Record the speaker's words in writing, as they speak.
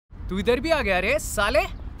तू इधर भी आ गया रे साले?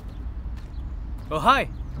 Oh hi,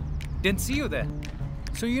 didn't see you there.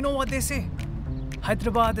 So you know what they say?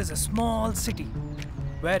 Hyderabad is a small city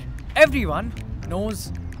where everyone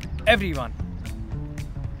knows everyone.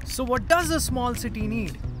 So what does a small city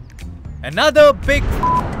need? Another big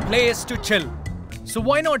place to chill. So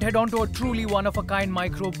why not head on to a truly one-of-a-kind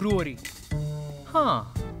microbrewery? Huh.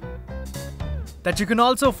 That you can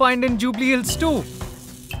also find in Jubilee Hills too.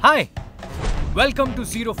 Hi. Welcome to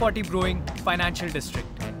Zero40 Brewing Financial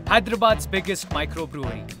District, Hyderabad's biggest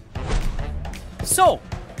microbrewery. So,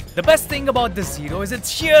 the best thing about this Zero is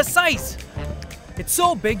its sheer size. It's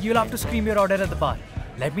so big you'll have to scream your order at the bar.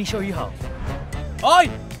 Let me show you how. Oi!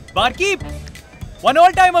 Barkeep! One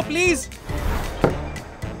all-timer please!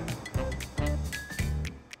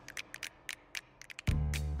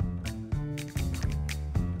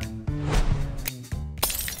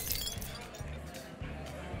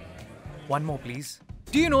 One more please.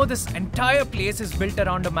 Do you know this entire place is built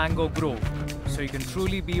around a mango grove? So you can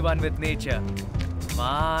truly be one with nature.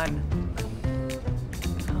 Man.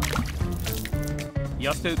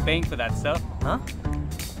 You're still paying for that, sir? Huh?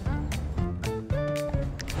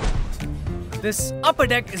 This upper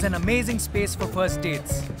deck is an amazing space for first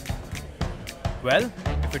dates. Well,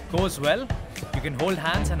 if it goes well, you can hold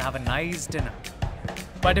hands and have a nice dinner.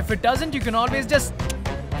 But if it doesn't, you can always just...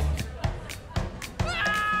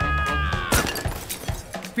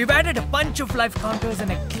 We've added a bunch of live counters and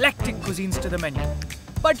eclectic cuisines to the menu.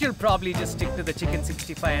 But you'll probably just stick to the chicken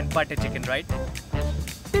 65 and butter chicken, right?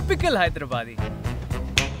 Typical Hyderabadi.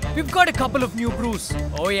 We've got a couple of new brews.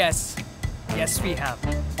 Oh yes. Yes, we have.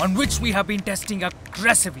 On which we have been testing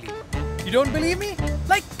aggressively. You don't believe me?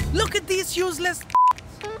 Like, look at these useless...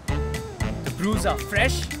 The brews are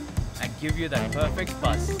fresh and give you that perfect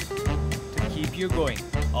buzz to keep you going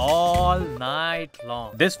all night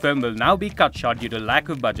long. This film will now be cut short due to lack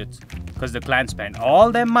of budgets because the client spent all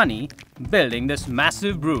their money building this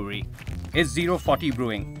massive brewery. It's Zero40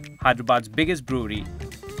 Brewing, Hyderabad's biggest brewery,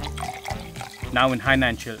 now in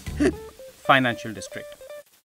financial district.